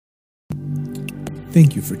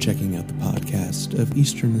Thank you for checking out the podcast of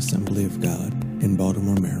Eastern Assembly of God in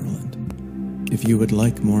Baltimore, Maryland. If you would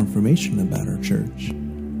like more information about our church,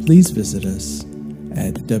 please visit us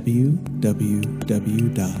at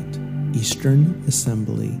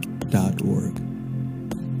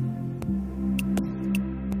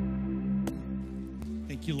www.easternassembly.org.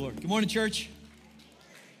 Thank you, Lord. Good morning, church.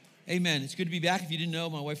 Amen. It's good to be back. If you didn't know,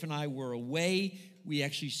 my wife and I were away. We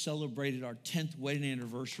actually celebrated our 10th wedding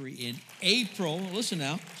anniversary in April. Listen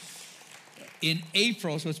now. In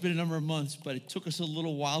April, so it's been a number of months, but it took us a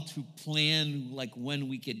little while to plan like when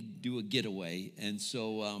we could do a getaway. And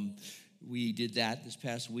so we did that this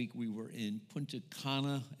past week. We were in Punta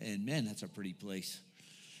Cana, and man, that's a pretty place.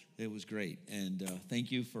 It was great. And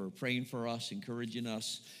thank you for praying for us, encouraging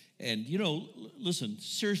us. And, you know, listen,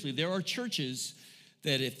 seriously, there are churches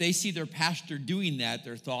that if they see their pastor doing that,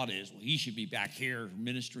 their thought is, well, he should be back here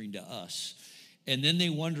ministering to us. And then they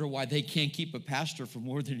wonder why they can't keep a pastor for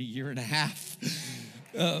more than a year and a half.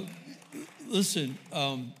 Listen,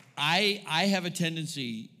 I have a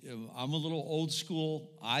tendency, I'm a little old school.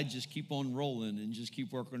 I just keep on rolling and just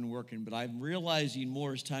keep working and working. But I'm realizing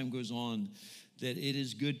more as time goes on that it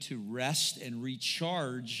is good to rest and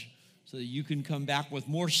recharge so that you can come back with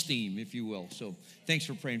more steam, if you will. So thanks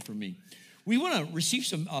for praying for me. We want to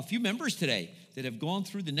receive a few members today that have gone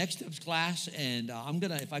through the Next Steps class, and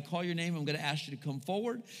if I call your name, I'm gonna ask you to come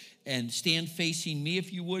forward and stand facing me,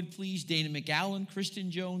 if you would, please. Dana McAllen, Kristen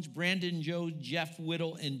Jones, Brandon Jones, Jeff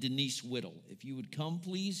Whittle, and Denise Whittle. If you would come,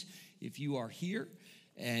 please, if you are here,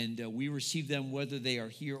 and we receive them whether they are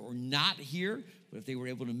here or not here, but if they were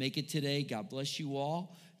able to make it today, God bless you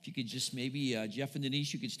all. If you could just maybe, Jeff and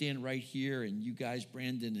Denise, you could stand right here, and you guys,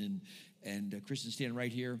 Brandon and Kristen, stand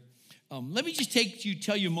right here. Let me just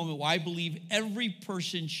tell you a moment why I believe every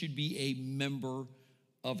person should be a member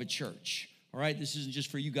of a church. All right, this isn't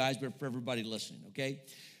just for you guys, but for everybody listening, okay?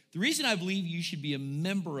 The reason I believe you should be a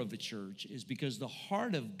member of a church is because the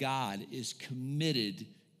heart of God is committed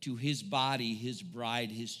to his body, his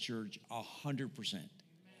bride, his church, 100%.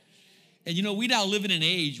 And you know, we now live in an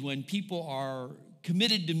age when people are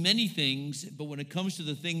committed to many things, but when it comes to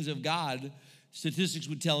the things of God, statistics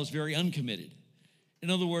would tell us very uncommitted. In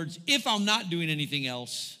other words, if I'm not doing anything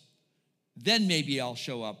else, then maybe I'll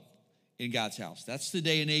show up in God's house. That's the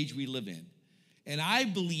day and age we live in. And I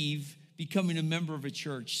believe becoming a member of a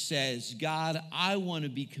church says, God, I want to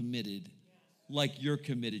be committed like you're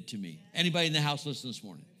committed to me. Anybody in the house listen this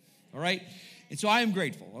morning? All right? And so I am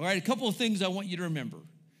grateful. All right? A couple of things I want you to remember.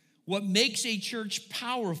 What makes a church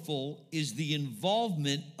powerful is the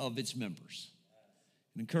involvement of its members.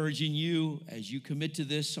 I'm encouraging you as you commit to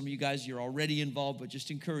this. Some of you guys, you're already involved, but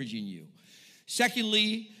just encouraging you.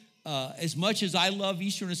 Secondly, as much as I love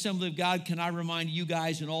Eastern Assembly of God, can I remind you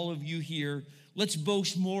guys and all of you here, let's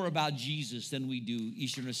boast more about Jesus than we do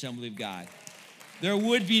Eastern Assembly of God. There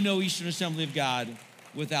would be no Eastern Assembly of God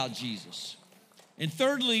without Jesus. And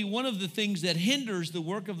thirdly, one of the things that hinders the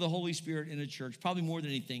work of the Holy Spirit in a church, probably more than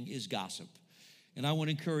anything, is gossip. And I want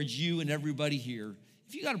to encourage you and everybody here,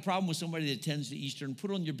 if you got a problem with somebody that attends to Eastern,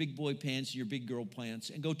 put on your big boy pants and your big girl pants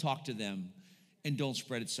and go talk to them and don't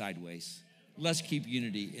spread it sideways. Let's keep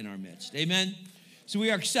unity in our midst. Amen? So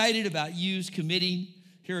we are excited about you's committing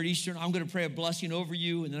here at Eastern. I'm going to pray a blessing over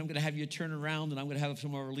you, and then I'm going to have you turn around, and I'm going to have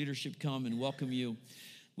some of our leadership come and welcome you.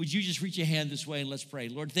 Would you just reach your hand this way and let's pray.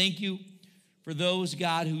 Lord, thank you for those,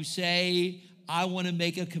 God, who say, I want to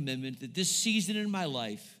make a commitment that this season in my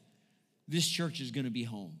life, this church is going to be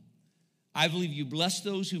home. I believe you bless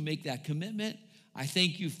those who make that commitment. I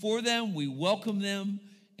thank you for them. We welcome them.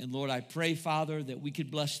 And Lord, I pray, Father, that we could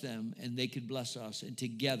bless them and they could bless us. And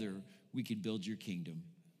together we could build your kingdom.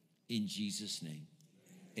 In Jesus' name,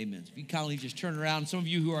 amen. So if you kindly just turn around. Some of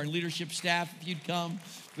you who are in leadership staff, if you'd come.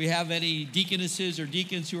 If we have any deaconesses or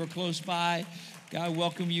deacons who are close by, God,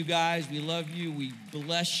 welcome you guys. We love you. We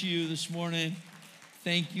bless you this morning.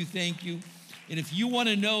 Thank you, thank you. And if you want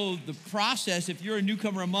to know the process, if you're a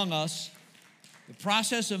newcomer among us, the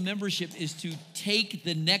process of membership is to take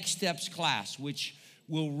the Next Steps class, which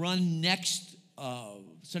will run next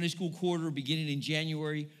Sunday school quarter beginning in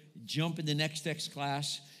January. Jump in the Next Steps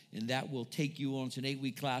class, and that will take you on. It's an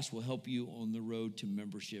 8-week class. Will help you on the road to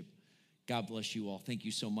membership. God bless you all. Thank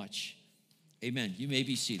you so much. Amen. You may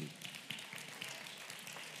be seated.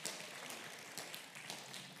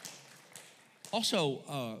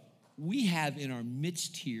 Also, we have in our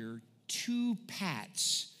midst here two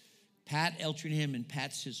Pats, Pat Eltringham and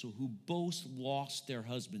Pat Sissel, who both lost their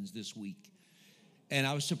husbands this week. And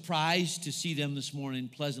I was surprised to see them this morning,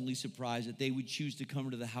 pleasantly surprised that they would choose to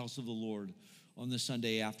come to the house of the Lord on the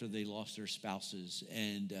Sunday after they lost their spouses.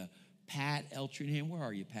 And Pat Eltringham. Where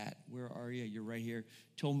are you, Pat? Where are you? You're right here.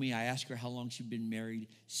 Told me, I asked her how long she'd been married.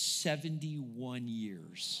 71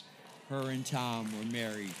 years. Her and Tom were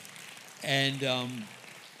married. And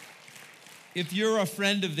if you're a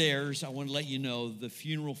friend of theirs, I want to let you know the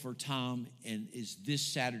funeral for Tom is this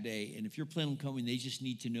Saturday. And if you're planning on coming, they just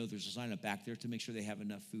need to know there's a sign up back there to make sure they have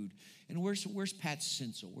enough food. And where's Pat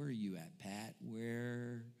Sinsel? Where are you at, Pat?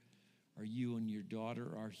 Where are you and your daughter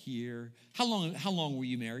are here? How long were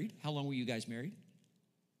you married? How long were you guys married?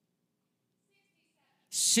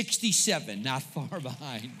 67, not far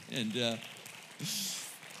behind. And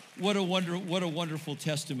what a wonderful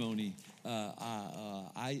testimony.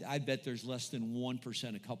 I bet there's less than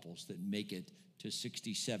 1% of couples that make it to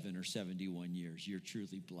 67 or 71 years. You're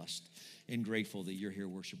truly blessed and grateful that you're here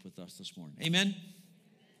worship with us this morning. Amen?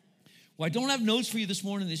 Well, I don't have notes for you this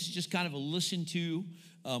morning. This is just kind of a listen to,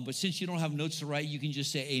 but since you don't have notes to write, you can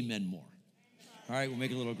just say amen more. All right, we'll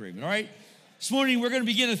make a little agreement. All right? This morning, we're going to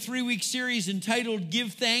begin a 3-week series entitled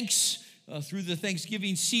Give Thanks through the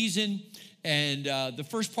Thanksgiving season. And the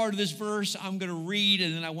first part of this verse, I'm going to read,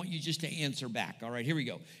 and then I want you just to answer back. All right, here we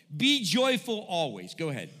go. Be joyful always. Go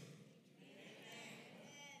ahead.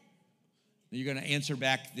 You're going to answer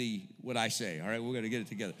back what I say. All right, we're going to get it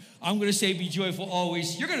together. I'm going to say be joyful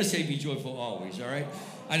always. You're going to say be joyful always. All right.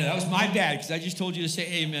 I know that was my bad because I just told you to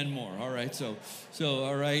say amen more. All right. So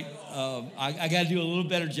all right. I got to do a little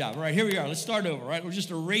better job. All right. Here we are. Let's start over. All right. We'll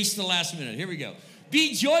just erase the last minute. Here we go.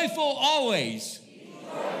 Be joyful always. Be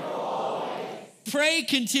joyful always. Pray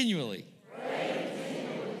continually.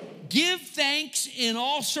 Give thanks in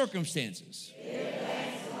all circumstances.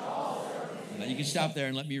 Now you can stop there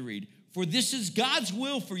and let me read. For this is God's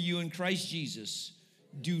will for you in Christ Jesus.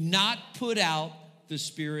 Do not put out the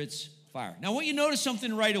Spirit's fire. Now I want you to notice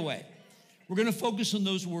something right away. We're going to focus on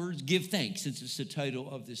those words, give thanks, since it's the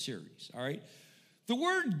title of this series, all right? The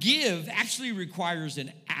word give actually requires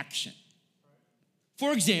an action.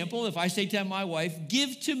 For example, if I say to my wife,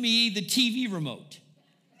 give to me the TV remote.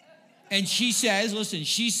 And she says, listen,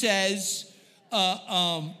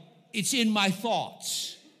 it's in my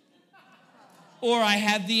thoughts. Or I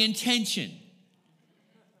have the intention.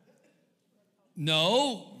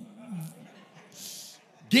 No,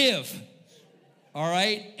 give, all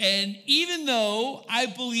right? And even though I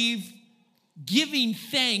believe giving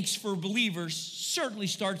thanks for believers certainly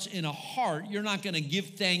starts in a heart, you're not going to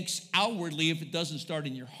give thanks outwardly if it doesn't start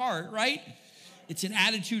in your heart, right? It's an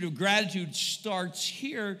attitude of gratitude starts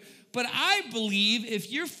here. But I believe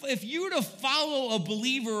if you were to follow a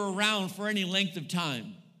believer around for any length of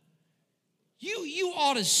time, you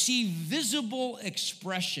ought to see visible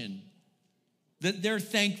expression that they're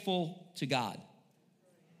thankful to God.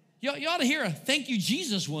 You ought to hear a thank you,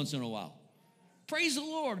 Jesus, once in a while. Praise the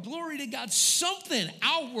Lord. Glory to God. Something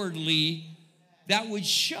outwardly that would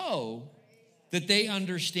show that they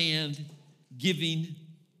understand giving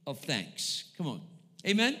of thanks. Come on.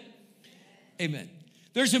 Amen? Amen.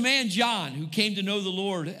 There's a man, John, who came to know the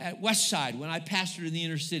Lord at Westside when I pastored in the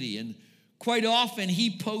inner city. And quite often,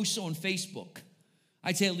 he posts on Facebook.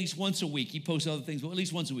 I'd say at least once a week. He posts other things, but at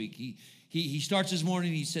least once a week. He starts his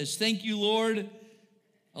morning, he says, thank you, Lord,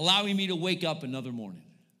 allowing me to wake up another morning.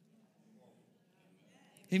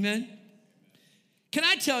 Amen? Can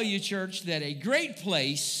I tell you, church, that a great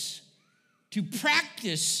place to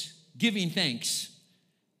practice giving thanks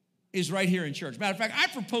is right here in church. Matter of fact, I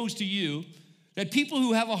propose to you that people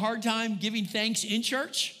who have a hard time giving thanks in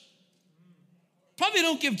church probably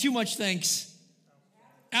don't give too much thanks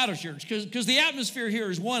out of church because the atmosphere here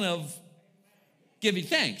is one of giving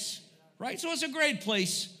thanks, right? So it's a great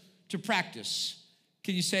place to practice.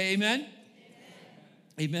 Can you say amen?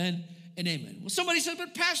 Amen and amen. Well, somebody said,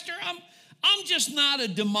 but Pastor, I'm just not a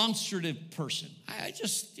demonstrative person. I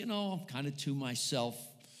just, I'm kind of to myself.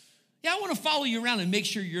 Yeah, I want to follow you around and make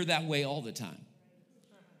sure you're that way all the time.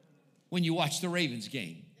 When you watch the Ravens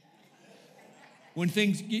game. When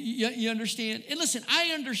things, you understand? And listen,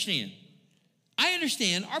 I understand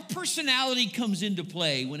our personality comes into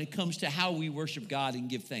play when it comes to how we worship God and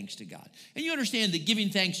give thanks to God. And you understand that giving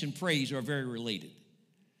thanks and praise are very related.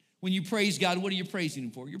 When you praise God, what are you praising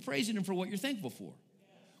Him for? You're praising Him for what you're thankful for.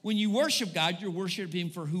 When you worship God, you're worshiping Him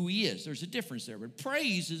for who He is. There's a difference there. But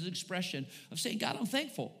praise is an expression of saying, God, I'm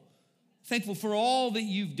thankful. Thankful for all that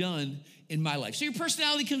you've done in my life. So your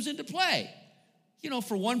personality comes into play.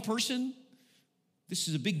 For one person, this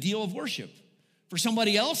is a big deal of worship. For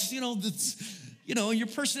somebody else, your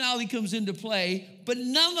personality comes into play. But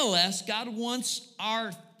nonetheless, God wants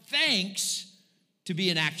our thanks to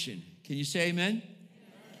be in action. Can you say amen?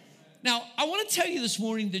 Now, I want to tell you this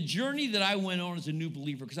morning the journey that I went on as a new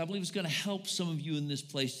believer, because I believe it's going to help some of you in this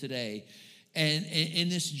place today. and in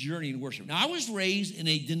this journey in worship. Now, I was raised in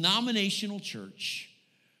a denominational church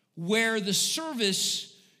where the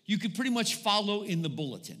service you could pretty much follow in the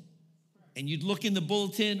bulletin. And you'd look in the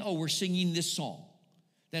bulletin, oh, we're singing this song.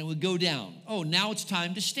 Then it would go down. Oh, now it's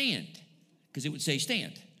time to stand, because it would say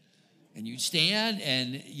stand. And you'd stand,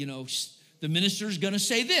 and, the minister's going to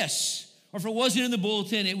say this. Or if it wasn't in the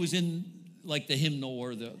bulletin, it was in, like, the hymnal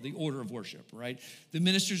or the order of worship, right? The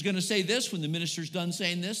minister's going to say this. When the minister's done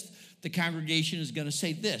saying this, the congregation is going to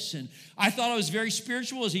say this. And I thought I was very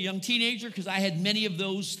spiritual as a young teenager because I had many of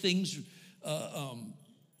those things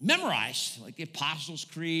memorized, like the Apostles'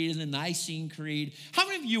 Creed and the Nicene Creed. How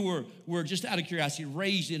many of you were just out of curiosity,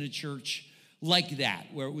 raised in a church like that,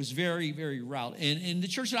 where it was very, very route? And the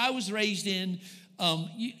church that I was raised in,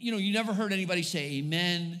 you never heard anybody say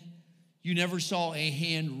amen. You never saw a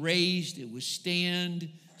hand raised. It was stand,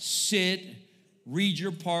 sit, read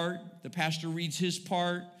your part. The pastor reads his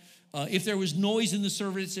part. If there was noise in the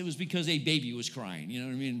service, it was because a baby was crying. You know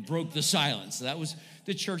what I mean? Broke the silence. That was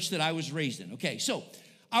the church that I was raised in. Okay, so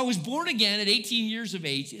I was born again at 18 years of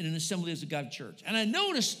age in an Assemblies of God church. And I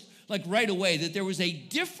noticed, like, right away that there was a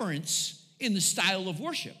difference in the style of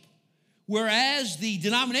worship. Whereas the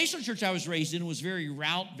denominational church I was raised in was very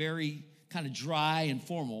route, very kind of dry and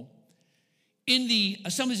formal. In the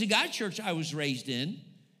Assemblies of God church I was raised in,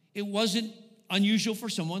 it wasn't unusual for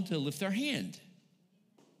someone to lift their hand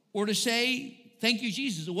or to say, thank you,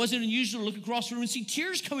 Jesus. It wasn't unusual to look across the room and see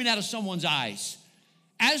tears coming out of someone's eyes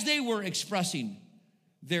as they were expressing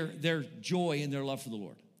their joy and their love for the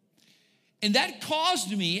Lord. And that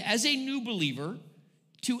caused me, as a new believer,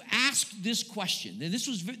 to ask this question. And this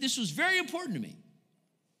was very important to me.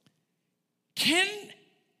 Can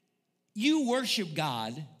you worship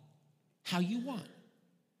God how you want?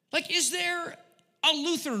 Like, is there a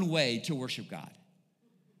Lutheran way to worship God?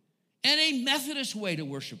 And a Methodist way to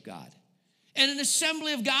worship God? And an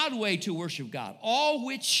Assembly of God way to worship God? All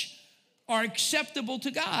which are acceptable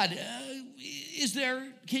to God.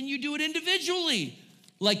 Can you do it individually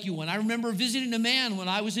like you want? I remember visiting a man when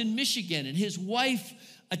I was in Michigan, and his wife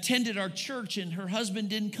attended our church and her husband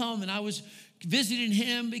didn't come, and I was visiting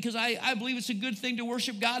him because I believe it's a good thing to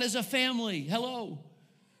worship God as a family. Hello.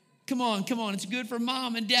 Come on. It's good for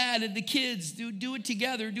mom and dad and the kids. Do it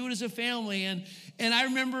together. Do it as a family. And I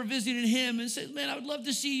remember visiting him and said, man, I would love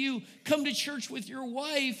to see you come to church with your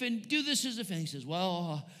wife and do this as a family. He says,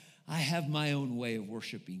 well, I have my own way of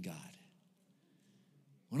worshiping God.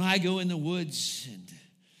 When I go in the woods and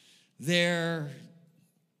there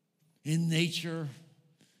in nature,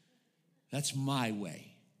 that's my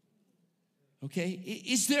way. Okay?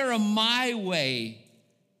 Is there a my way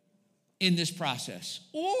in this process?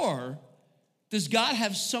 Or does God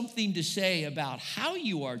have something to say about how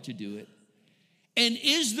you are to do it? And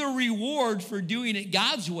is the reward for doing it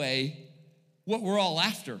God's way what we're all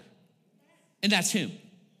after? And that's Him.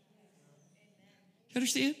 You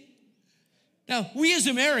understand? Now, we as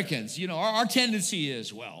Americans, our tendency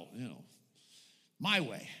is, my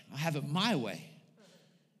way. I have it my way.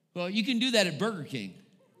 Well, you can do that at Burger King.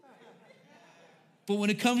 But when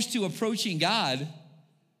it comes to approaching God,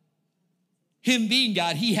 Him being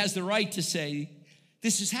God, He has the right to say,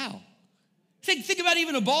 this is how. Think about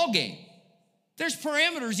even a ball game. There's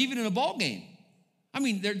parameters even in a ball game. I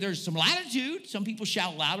mean, there's some latitude. Some people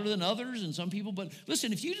shout louder than others, and some people. But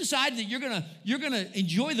listen, if you decide that you're gonna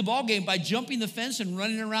enjoy the ball game by jumping the fence and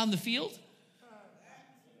running around the field,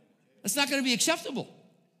 that's not going to be acceptable.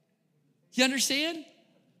 You understand?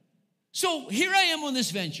 So here I am on this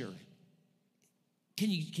venture. Can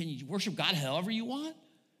you worship God however you want?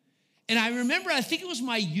 And I remember, I think it was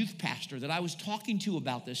my youth pastor that I was talking to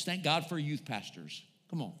about this. Thank God for youth pastors.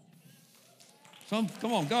 Come on.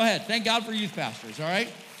 Come on, go ahead. Thank God for youth pastors, all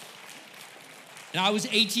right? Now, I was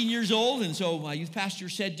 18 years old, and so my youth pastor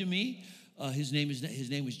said to me, his name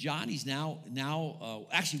was John. He's now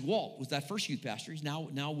actually, Walt was that first youth pastor. He's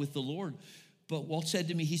now with the Lord. But Walt said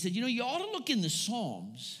to me, he said, you ought to look in the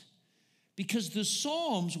Psalms, because the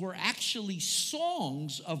Psalms were actually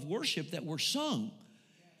songs of worship that were sung.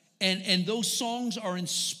 And those songs are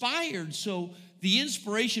inspired, so the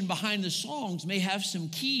inspiration behind the songs may have some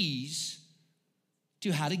keys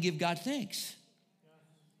to how to give God thanks.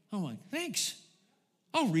 I'm like, thanks.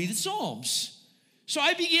 I'll read the Psalms. So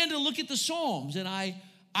I began to look at the Psalms, and I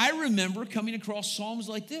remember coming across Psalms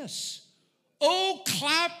like this. Oh,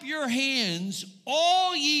 clap your hands,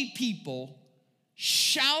 all ye people,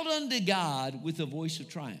 shout unto God with a voice of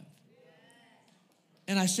triumph.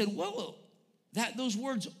 And I said, well, those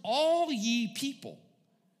words, all ye people,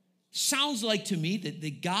 sounds like to me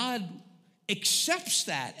that God accepts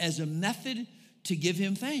that as a method to give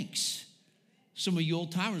Him thanks. Some of you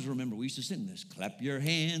old timers remember, we used to sing this. Clap your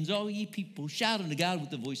hands, all ye people, shout unto God with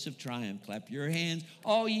the voice of triumph. Clap your hands,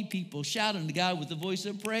 all ye people, shout unto God with the voice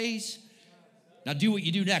of praise. Now do what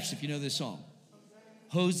you do next if you know this song.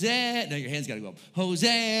 Hosanna. Now your hands got to go up.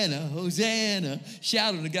 Hosanna, Hosanna.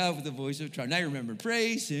 Shout unto God with the voice of triumph. Now you remember,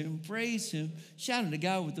 praise him, shout unto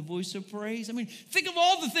God with the voice of praise. I mean, think of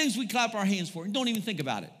all the things we clap our hands for and don't even think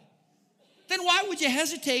about it. Then why would you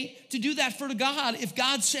hesitate to do that for God if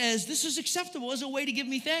God says this is acceptable as a way to give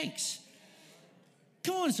me thanks?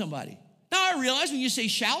 Come on, somebody. Now I realize when you say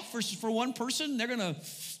shout for one person, they're going to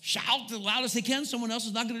shout the loudest they can. Someone else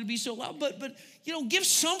is not going to be so loud. But give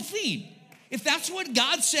something. If that's what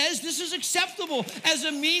God says, this is acceptable as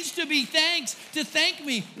a means to be thanks, to thank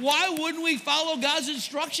me. Why wouldn't we follow God's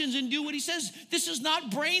instructions and do what he says? This is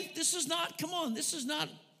not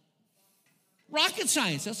rocket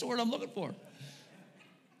science. That's the word I'm looking for.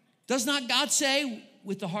 Does not God say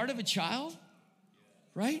with the heart of a child?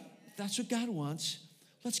 Right? If that's what God wants,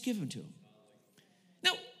 let's give him to him.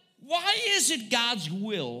 Now, why is it God's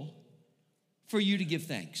will for you to give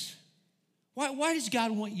thanks? Why does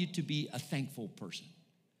God want you to be a thankful person?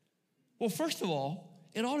 Well, first of all,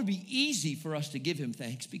 it ought to be easy for us to give him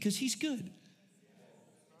thanks because he's good.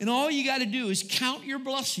 And all you got to do is count your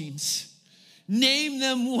blessings, name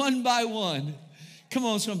them one by one. Come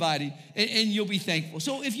on, somebody, and you'll be thankful.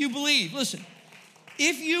 So if you believe, listen,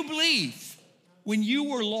 if you believe when you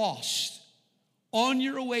were lost on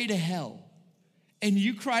your way to hell and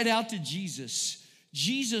you cried out to Jesus,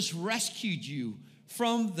 Jesus rescued you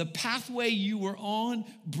from the pathway you were on,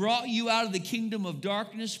 brought you out of the kingdom of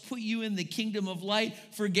darkness, put you in the kingdom of light,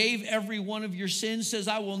 forgave every one of your sins, says,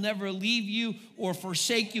 I will never leave you or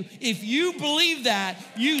forsake you. If you believe that,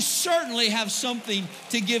 you certainly have something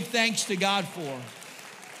to give thanks to God for.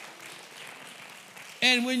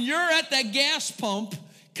 And when you're at that gas pump,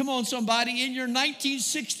 come on, somebody, in your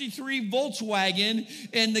 1963 Volkswagen,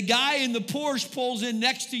 and the guy in the Porsche pulls in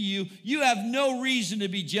next to you, you have no reason to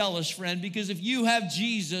be jealous, friend, because if you have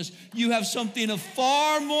Jesus, you have something of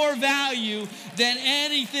far more value than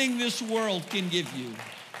anything this world can give you.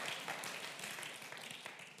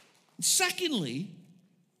 Secondly,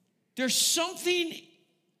 there's something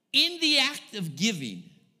in the act of giving,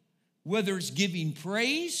 whether it's giving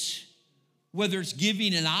praise, whether it's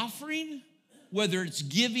giving an offering, whether it's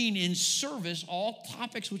giving in service, all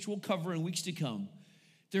topics which we'll cover in weeks to come.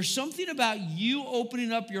 There's something about you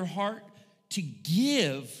opening up your heart to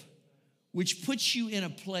give, which puts you in a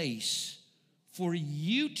place for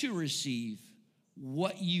you to receive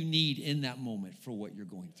what you need in that moment for what you're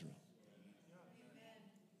going through.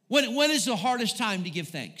 When is the hardest time to give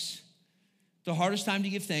thanks? The hardest time to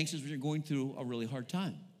give thanks is when you're going through a really hard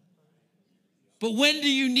time. But when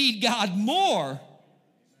do you need God more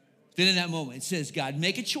than in that moment? It says, God,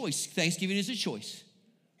 make a choice. Thanksgiving is a choice.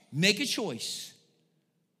 Make a choice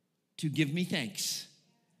to give me thanks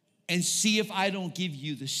and see if I don't give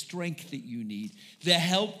you the strength that you need, the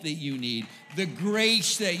help that you need, the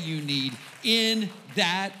grace that you need in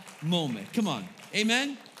that moment. Come on.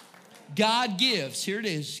 Amen? God gives. Here it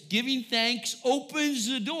is. Giving thanks opens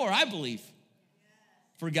the door, I believe,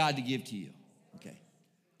 for God to give to you. Okay.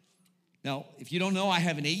 Now, if you don't know, I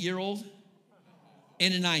have an 8-year-old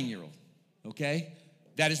and a 9-year-old, okay?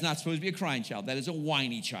 That is not supposed to be a crying child. That is a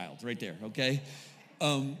whiny child right there, okay?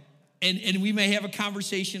 And we may have a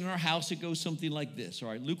conversation in our house that goes something like this, all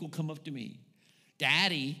right? Luke will come up to me.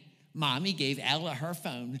 Daddy, Mommy gave Ella her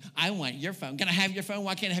phone. I want your phone. Can I have your phone?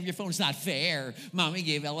 Why can't I have your phone? It's not fair. Mommy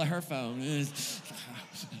gave Ella her phone.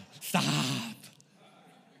 Stop.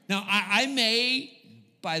 Now, I may,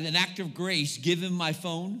 by an act of grace, give him my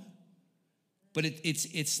phone, but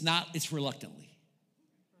it's reluctantly.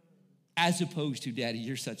 As opposed to, Daddy,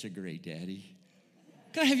 you're such a great daddy.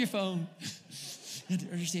 Can I have your phone?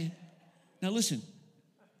 Understand? Now listen,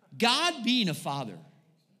 God being a father,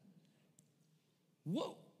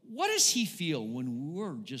 what does he feel when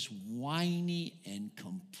we're just whiny and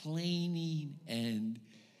complaining and,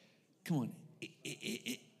 come on,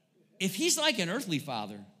 if he's like an earthly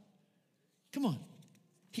father, come on,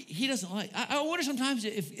 he doesn't like, I wonder sometimes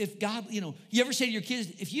if God, you ever say to your kids,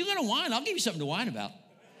 if you're gonna whine, I'll give you something to whine about.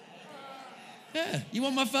 Yeah, you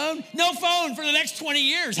want my phone? No phone for the next 20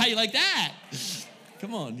 years. How you like that?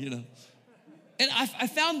 Come on, And I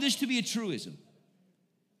found this to be a truism,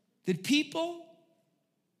 that people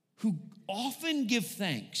who often give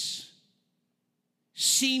thanks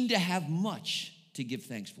seem to have much to give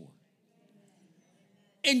thanks for.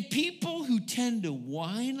 And people who tend to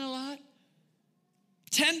whine a lot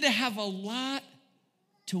tend to have a lot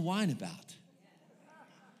to whine about.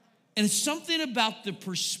 And it's something about the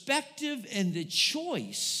perspective and the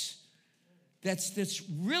choice that's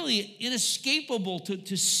really inescapable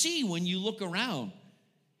to see when you look around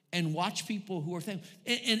and watch people who are thankful.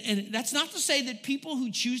 And that's not to say that people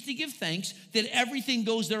who choose to give thanks, that everything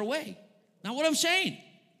goes their way. Not what I'm saying.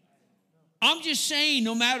 I'm just saying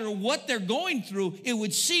no matter what they're going through, it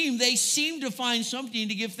would seem they seem to find something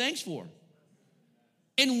to give thanks for.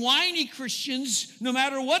 And whiny Christians, no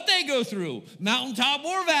matter what they go through, mountaintop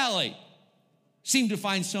or valley, seem to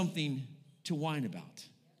find something to whine about.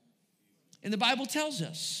 And the Bible tells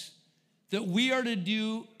us that we are to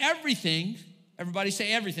do everything, everybody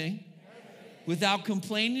say everything, without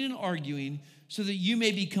complaining and arguing, so that you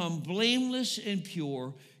may become blameless and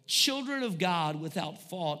pure, children of God without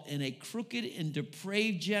fault in a crooked and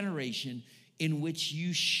depraved generation in which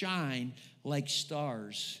you shine like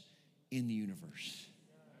stars in the universe.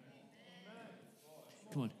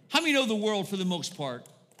 Come on. How many know the world, for the most part,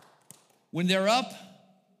 when they're up,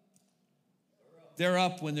 they're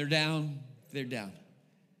up. When they're down, they're down.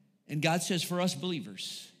 And God says for us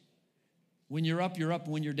believers, when you're up, you're up.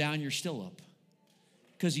 When you're down, you're still up.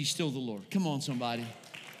 Because he's still the Lord. Come on, somebody.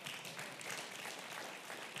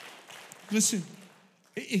 Listen,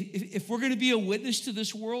 if we're going to be a witness to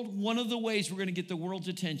this world, one of the ways we're going to get the world's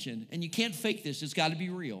attention, and you can't fake this, it's got to be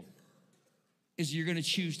real, is you're going to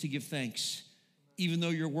choose to give thanks, even though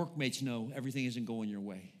your workmates know everything isn't going your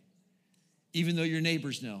way. Even though your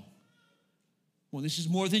neighbors know. Well, this is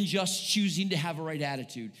more than just choosing to have a right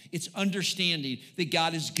attitude. It's understanding that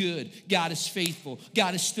God is good, God is faithful,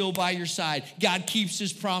 God is still by your side. God keeps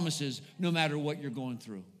his promises no matter what you're going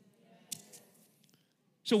through.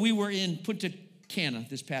 So we were in Punta Cana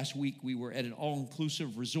this past week. We were at an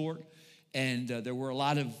all-inclusive resort, and there were a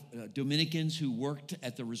lot of Dominicans who worked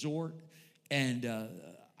at the resort. And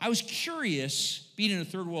I was curious, being in a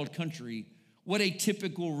third world country, what a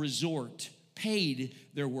typical resort paid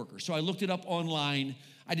their workers. So I looked it up online.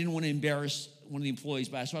 I didn't want to embarrass one of the employees,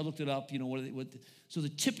 so I looked it up. So the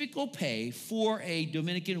typical pay for a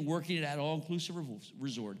Dominican working at an all-inclusive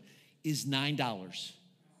resort is $9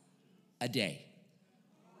 a day.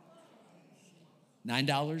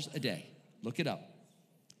 $9 a day. Look it up.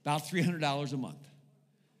 About $300 a month.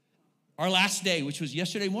 Our last day, which was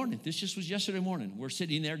yesterday morning. This just was yesterday morning. We're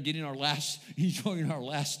sitting there getting enjoying our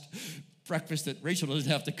last breakfast that Rachel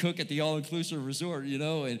doesn't have to cook at the all-inclusive resort,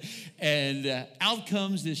 and out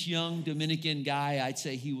comes this young Dominican guy. I'd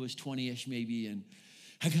say he was 20-ish maybe, and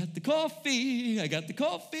I got the coffee,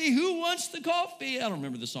 who wants the coffee? I don't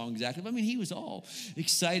remember the song exactly, but he was all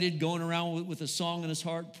excited, going around with a song in his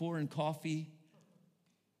heart, pouring coffee.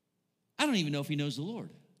 I don't even know if he knows the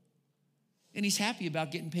Lord. And he's happy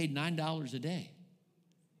about getting paid $9 a day.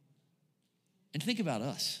 And think about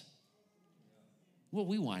us. What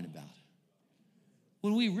we whine about.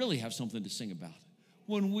 When we really have something to sing about.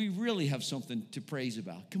 When we really have something to praise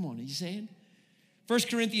about. Come on, are you saying? 1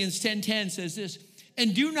 Corinthians 10:10 says this,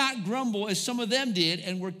 and do not grumble as some of them did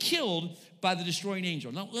and were killed by the destroying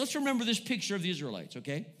angel. Now, let's remember this picture of the Israelites,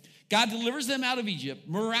 okay? God delivers them out of Egypt,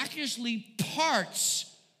 miraculously parts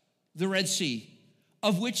the Red Sea,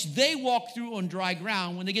 of which they walk through on dry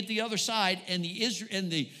ground. When they get to the other side and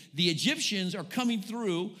the Egyptians are coming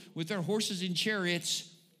through with their horses and chariots,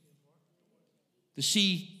 the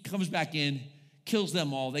sea comes back in, kills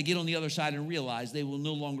them all. They get on the other side and realize they will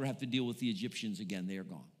no longer have to deal with the Egyptians again. They are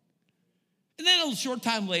gone. And then a short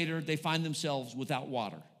time later, they find themselves without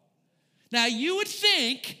water. Now, you would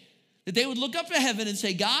think that they would look up to heaven and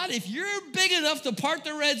say, God, if you're big enough to part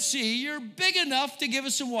the Red Sea, you're big enough to give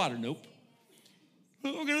us some water. Nope.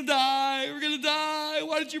 We're going to die.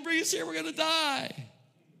 Why did you bring us here? We're going to die.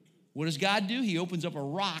 What does God do? He opens up a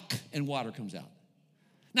rock and water comes out.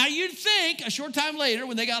 Now, you'd think a short time later,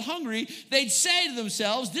 when they got hungry, they'd say to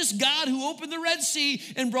themselves, this God who opened the Red Sea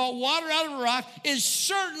and brought water out of a rock is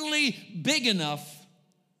certainly big enough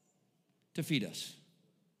to feed us.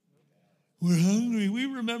 We're hungry. We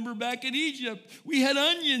remember back in Egypt, we had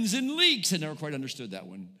onions and leeks. I never quite understood that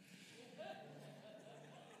one.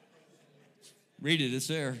 Read it, it's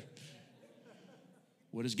there.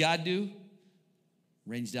 What does God do?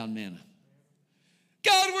 Rains down manna.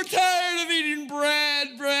 God, we're tired of eating bread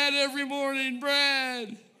every morning,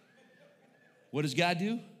 bread. What does God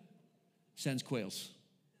do? Sends quails.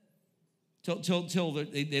 Till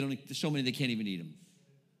they don't, there's so many they can't even eat them.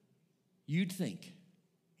 You'd think.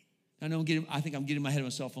 I think I'm getting my head of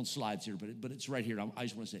myself on slides here, but it's right here. I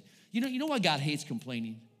just want to say, you know why God hates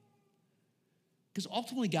complaining? Because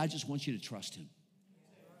ultimately God just wants you to trust him.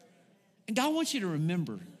 And God wants you to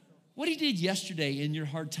remember what he did yesterday in your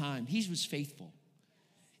hard time. He was faithful.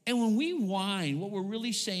 And when we whine, what we're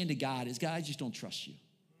really saying to God is, God, I just don't trust you.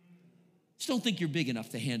 Just don't think you're big enough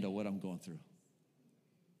to handle what I'm going through.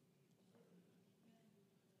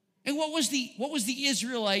 And what was the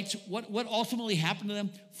Israelites, what ultimately happened to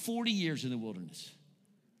them? 40 years in the wilderness.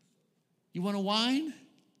 You want to whine?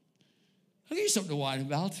 I'll give you something to whine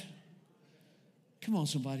about. Come on,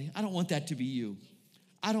 somebody. I don't want that to be you.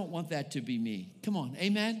 I don't want that to be me. Come on.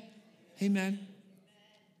 Amen? Amen?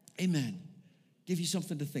 Amen. Give you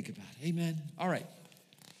something to think about. Amen? All right.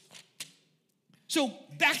 So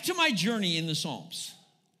back to my journey in the Psalms.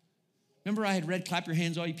 Remember I had read, clap your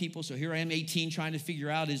hands, all you people. So here I am, 18, trying to figure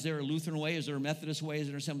out, is there a Lutheran way? Is there a Methodist way? Is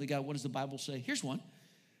there an Assembly of God? What does the Bible say? Here's one.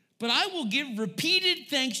 But I will give repeated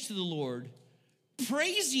thanks to the Lord,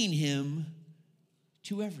 praising him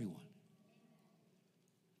to everyone.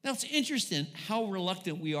 Now, it's interesting how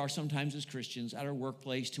reluctant we are sometimes as Christians at our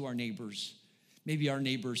workplace to our neighbors. Maybe our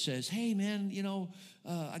neighbor says, hey, man,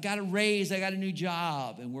 I got a raise, I got a new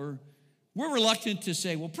job. And we're reluctant to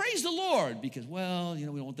say, well, praise the Lord, because, we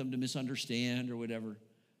don't want them to misunderstand or whatever.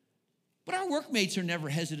 But our workmates are never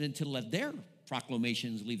hesitant to let their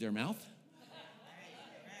proclamations leave their mouth.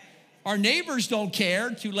 Our neighbors don't care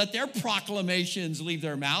to let their proclamations leave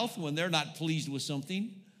their mouth when they're not pleased with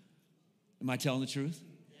something. Am I telling the truth?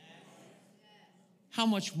 How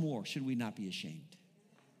much more should we not be ashamed?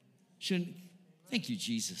 Thank you,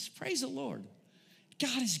 Jesus. Praise the Lord.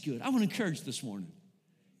 God is good. I want to encourage this morning.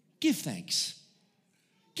 Give thanks.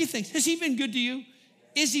 Give thanks. Has he been good to you?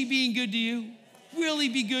 Is he being good to you? Will he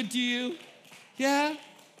be good to you? Yeah?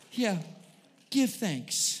 Yeah. Give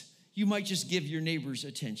thanks. You might just give your neighbors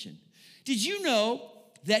attention. Did you know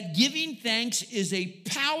that giving thanks is a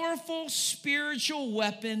powerful spiritual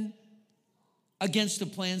weapon against the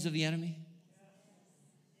plans of the enemy?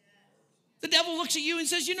 The devil looks at you and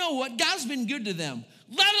says, you know what? God's been good to them.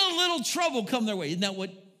 Let a little trouble come their way. Isn't that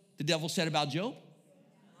what the devil said about Job?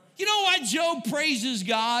 You know why Job praises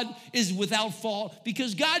God is without fault?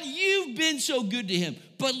 Because God, you've been so good to him.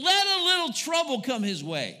 But let a little trouble come his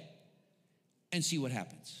way and see what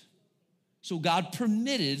happens. So God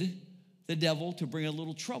permitted the devil to bring a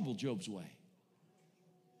little trouble Job's way.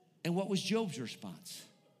 And what was Job's response?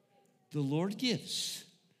 The Lord gives.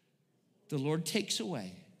 The Lord takes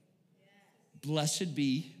away. Blessed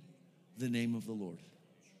be the name of the Lord.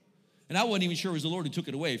 And I wasn't even sure it was the Lord who took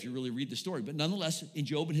it away if you really read the story. But nonetheless, in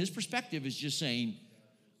Job and his perspective is just saying,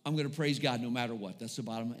 I'm going to praise God no matter what. That's the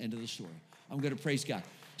bottom end of the story. I'm going to praise God.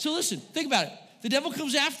 So listen, think about it. The devil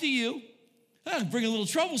comes after you. Bring a little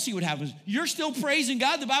trouble, see what happens. You're still praising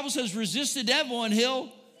God. The Bible says resist the devil and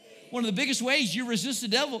he'll. One of the biggest ways you resist the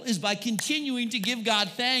devil is by continuing to give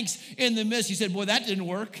God thanks in the midst. He said, boy, that didn't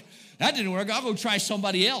work. That didn't work. I'll go try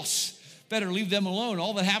somebody else. Better leave them alone.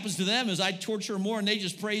 All that happens to them is I torture more and they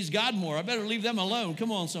just praise God more. I better leave them alone. Come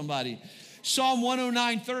on, somebody. Psalm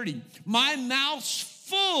 109:30. My mouth's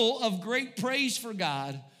full of great praise for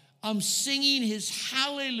God. I'm singing his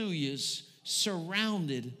hallelujahs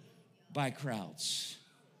surrounded by crowds.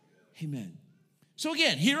 Amen. So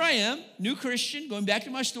again, here I am, new Christian, going back to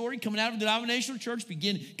my story, coming out of a denominational church,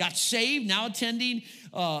 got saved, now attending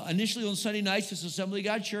initially on Sunday nights this Assembly of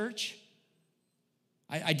God church.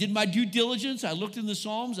 I did my due diligence. I looked in the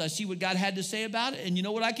Psalms. I see what God had to say about it. And you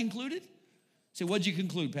know what I concluded? Say, what'd you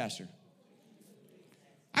conclude, Pastor?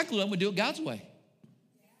 I concluded I'm going to do it God's way.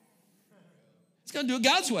 It's going to do it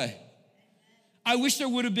God's way. I wish there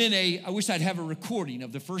would have been I wish I'd have a recording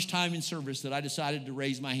of the first time in service that I decided to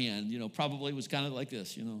raise my hand. Probably it was kind of like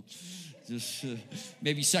this, just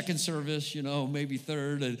maybe second service, maybe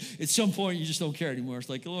third. And at some point, you just don't care anymore. It's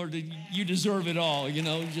like, Lord, you deserve it all,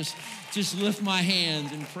 just lift my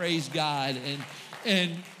hands and praise God.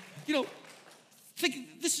 And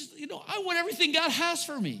think this is, I want everything God has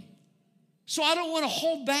for me. So I don't want to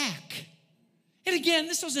hold back. And again,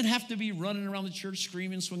 this doesn't have to be running around the church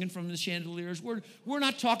screaming, swinging from the chandeliers. We're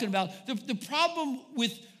not talking about, the problem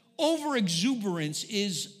with over-exuberance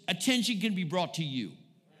is attention can be brought to you.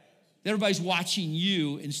 Everybody's watching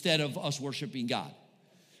you instead of us worshiping God.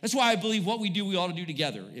 That's why I believe what we do, we ought to do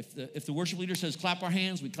together. If the worship leader says clap our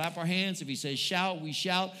hands, we clap our hands. If he says shout, we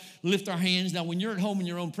shout, lift our hands. Now, when you're at home in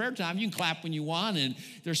your own prayer time, you can clap when you want, and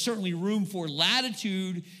there's certainly room for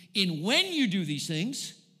latitude in when you do these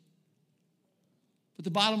things. But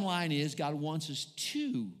the bottom line is God wants us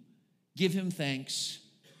to give him thanks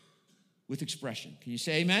with expression. Can you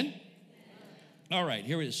say amen? Amen. All right,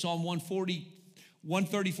 here it is. Psalm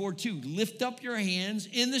 134:2. Lift up your hands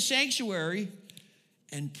in the sanctuary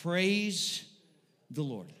and praise the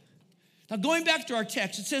Lord. Now, going back to our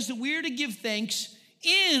text, it says that we are to give thanks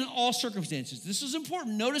in all circumstances. This is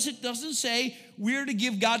important. Notice it doesn't say we're to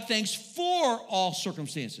give God thanks for all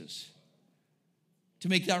circumstances. To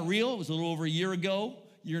make that real, it was a little over a year and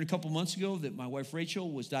a couple months ago, that my wife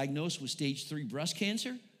Rachel was diagnosed with stage 3 breast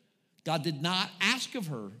cancer. God did not ask of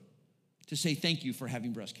her to say thank you for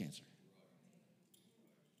having breast cancer.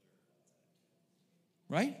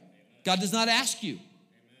 Right? God does not ask you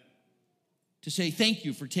to say thank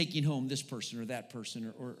you for taking home this person or that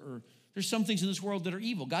person, or there's some things in this world that are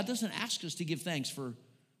evil. God doesn't ask us to give thanks for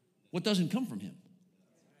what doesn't come from him.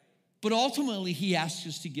 But ultimately, he asks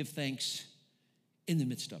us to give thanks in the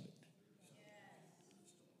midst of it.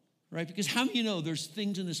 Right? Because how many of you know there's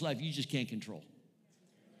things in this life you just can't control?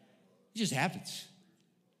 It just happens.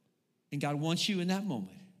 And God wants you in that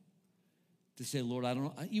moment to say, Lord, I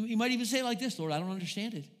don't, you might even say it like this, Lord, I don't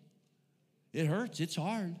understand it. It hurts, it's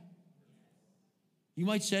hard. You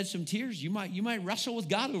might shed some tears. You might wrestle with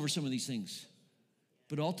God over some of these things.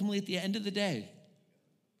 But ultimately, at the end of the day,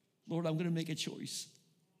 Lord, I'm going to make a choice.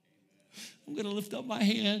 I'm going to lift up my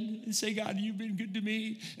hand and say, God, you've been good to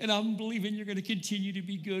me, and I'm believing you're going to continue to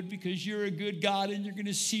be good because you're a good God and you're going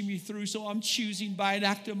to see me through. So I'm choosing by an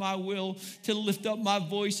act of my will to lift up my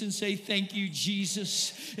voice and say, thank you,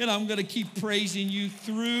 Jesus. And I'm going to keep praising you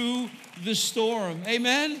through the storm.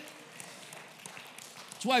 Amen?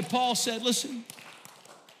 That's why Paul said, listen,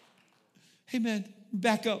 amen,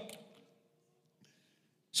 back up.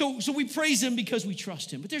 So we praise him because we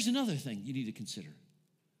trust him. But there's another thing you need to consider.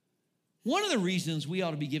 One of the reasons we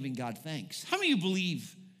ought to be giving God thanks. How many of you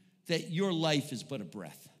believe that your life is but a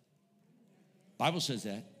breath? Bible says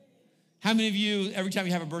that. How many of you, every time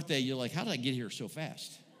you have a birthday, you're like, how did I get here so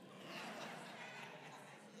fast?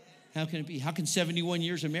 How can it be? How can 71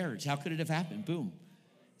 years of marriage, how could it have happened? Boom,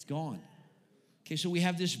 it's gone. Okay, so we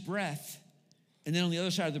have this breath, and then on the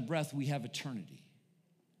other side of the breath, we have eternity.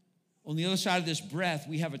 On the other side of this breath,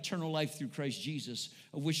 we have eternal life through Christ Jesus,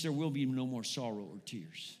 of which there will be no more sorrow or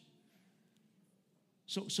tears.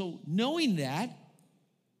 So knowing that,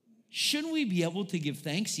 shouldn't we be able to give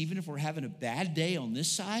thanks even if we're having a bad day on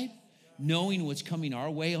this side, knowing what's coming our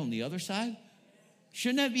way on the other side?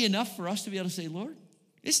 Shouldn't that be enough for us to be able to say, Lord,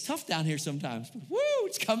 it's tough down here sometimes, but woo,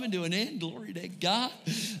 it's coming to an end. Glory to God.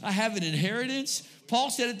 I have an inheritance. Paul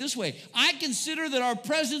said it this way, I consider that our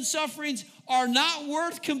present sufferings are not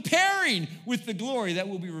worth comparing with the glory that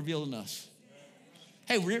will be revealed in us.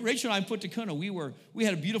 Hey, Rachel and I in Punta Cana, we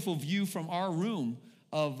had a beautiful view from our room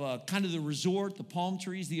of kind of the resort, the palm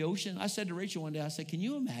trees, the ocean. I said to Rachel one day, I said, can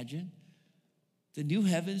you imagine the new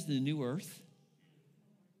heavens, the new earth?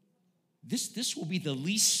 This will be the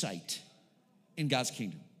least sight in God's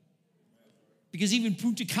kingdom. Because even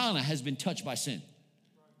Punta Cana has been touched by sin.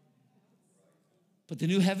 But the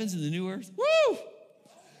new heavens and the new earth, woo!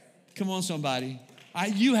 Come on, somebody.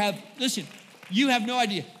 You have no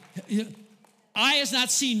idea. Eye has not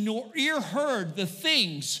seen nor ear heard the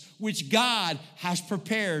things which God has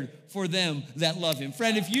prepared for them that love him.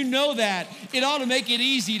 Friend, if you know that, it ought to make it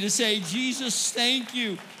easy to say, Jesus, thank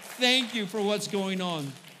you. Thank you for what's going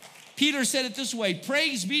on. Peter said it this way,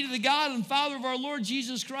 praise be to the God and Father of our Lord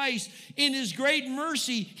Jesus Christ. In his great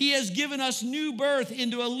mercy, he has given us new birth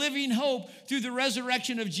into a living hope through the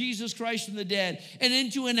resurrection of Jesus Christ from the dead, and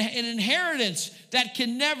into an inheritance that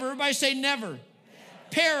can never, everybody say never,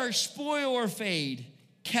 perish, spoil, or fade,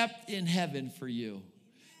 kept in heaven for you.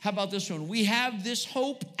 How about this one? We have this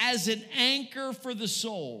hope as an anchor for the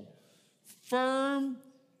soul, firm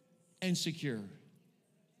and secure.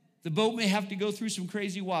 The boat may have to go through some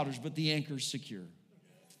crazy waters, but the anchor's secure.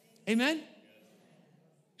 Amen?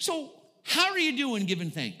 So how are you doing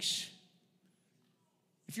giving thanks?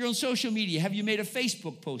 If you're on social media, have you made a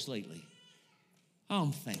Facebook post lately?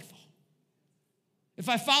 I'm thankful. If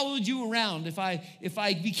I followed you around, if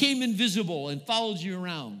I became invisible and followed you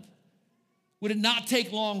around, would it not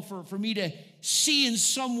take long for me to see in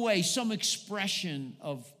some way, some expression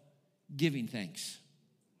of giving thanks?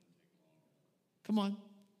 Come on.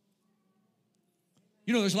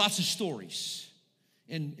 You know, there's lots of stories.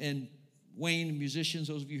 And Wayne, musicians,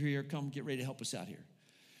 those of you who are here, come get ready to help us out here.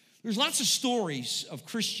 There's lots of stories of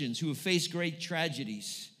Christians who have faced great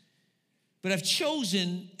tragedies, but have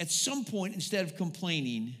chosen at some point, instead of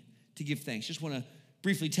complaining, to give thanks. Just want to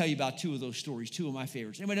briefly tell you about two of those stories, two of my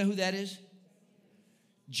favorites. Anybody know who that is?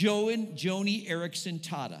 Joni Eareckson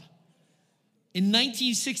Tada. In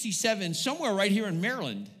 1967, somewhere right here in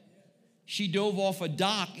Maryland, she dove off a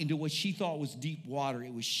dock into what she thought was deep water.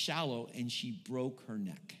 It was shallow, and she broke her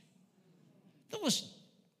neck. Now listen,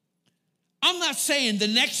 I'm not saying the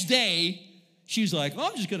next day she's like, oh,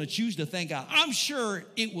 I'm just going to choose to thank God. I'm sure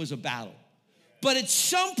it was a battle. But at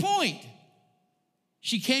some point,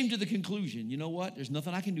 she came to the conclusion, you know what? There's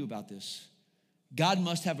nothing I can do about this. God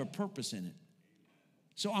must have a purpose in it.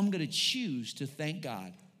 So I'm going to choose to thank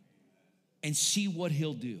God and see what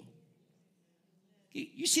he'll do.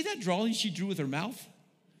 You see that drawing she drew with her mouth?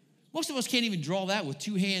 Most of us can't even draw that with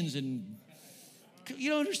two hands and You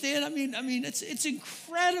don't understand? I mean, it's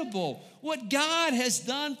incredible what God has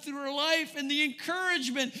done through her life and the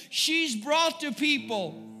encouragement she's brought to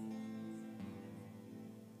people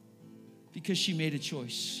because she made a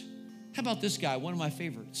choice. How about this guy, one of my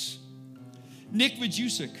favorites? Nick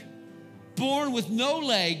Vujicic, born with no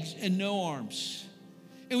legs and no arms.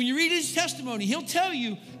 And when you read his testimony, he'll tell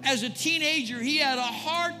you as a teenager, he had a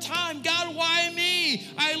hard time. God, why me?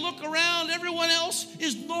 I look around, everyone else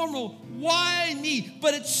is normal. Why me?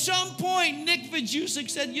 But at some point, Nick Vujicic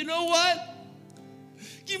said, you know what?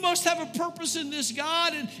 You must have a purpose in this,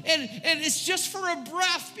 God. And it's just for a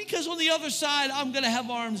breath, because on the other side, I'm going to have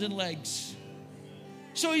arms and legs.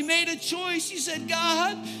 So he made a choice. He said,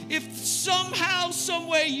 God, if somehow, some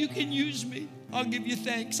way you can use me, I'll give you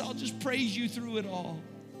thanks. I'll just praise you through it all.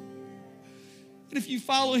 And if you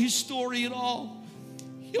follow his story at all,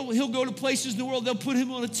 he'll go to places in the world, they'll put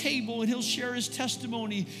him on a table and he'll share his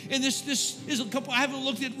testimony. And this is a couple, I haven't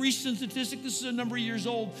looked at recent statistics, this is a number of years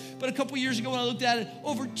old, but a couple years ago when I looked at it,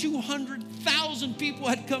 over 200,000 people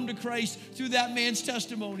had come to Christ through that man's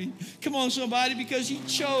testimony. Come on, somebody, because he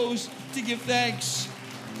chose to give thanks.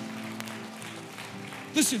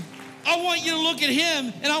 Listen, I want you to look at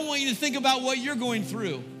him and I want you to think about what you're going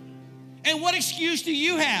through. And what excuse do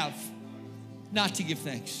you have not to give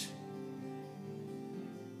thanks?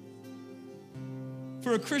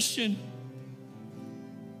 For a Christian,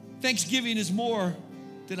 Thanksgiving is more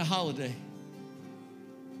than a holiday.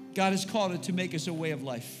 God has called it to make us a way of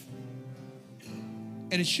life.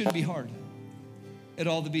 And it shouldn't be hard at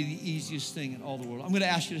all to be the easiest thing in all the world. I'm going to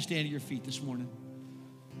ask you to stand at your feet this morning.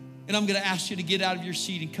 And I'm going to ask you to get out of your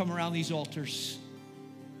seat and come around these altars.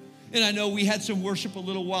 And I know we had some worship a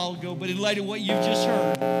little while ago, but in light of what you've just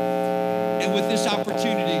heard, and with this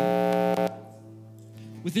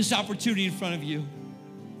opportunity in front of you,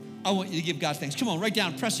 I want you to give God thanks. Come on, right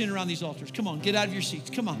down, press in around these altars. Come on, get out of your seats.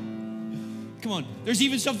 Come on. Come on. There's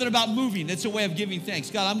even something about moving that's a way of giving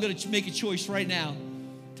thanks. God, I'm going to make a choice right now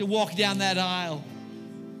to walk down that aisle,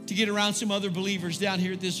 to get around some other believers down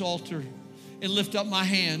here at this altar and lift up my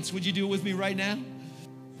hands. Would you do it with me right now?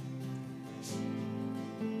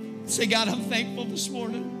 Say, God, I'm thankful this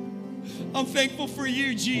morning. I'm thankful for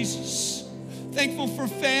you, Jesus. Thankful for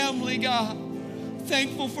family, God.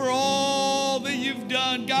 Thankful for all that you've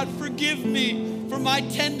done. God, forgive me for my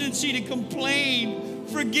tendency to complain.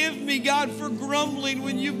 Forgive me, God, for grumbling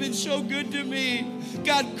when you've been so good to me.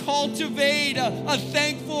 God, cultivate a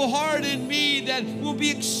thankful heart in me that will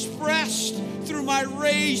be expressed through my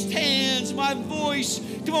raised hands, my voice.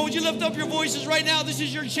 Come on, would you lift up your voices right now? This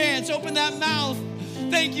is your chance. Open that mouth.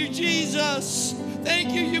 Thank you, Jesus.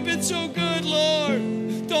 Thank you. You've been so good,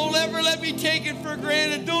 Lord. Don't ever let me take it for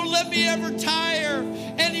granted. Don't let me ever tire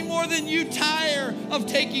any more than you tire of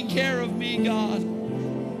taking care of me, God.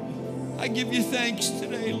 I give you thanks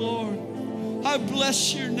today, Lord. I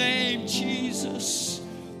bless your name, Jesus.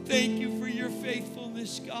 Thank you for your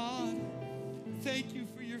faithfulness, God. Thank you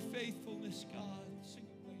for your faithfulness, God.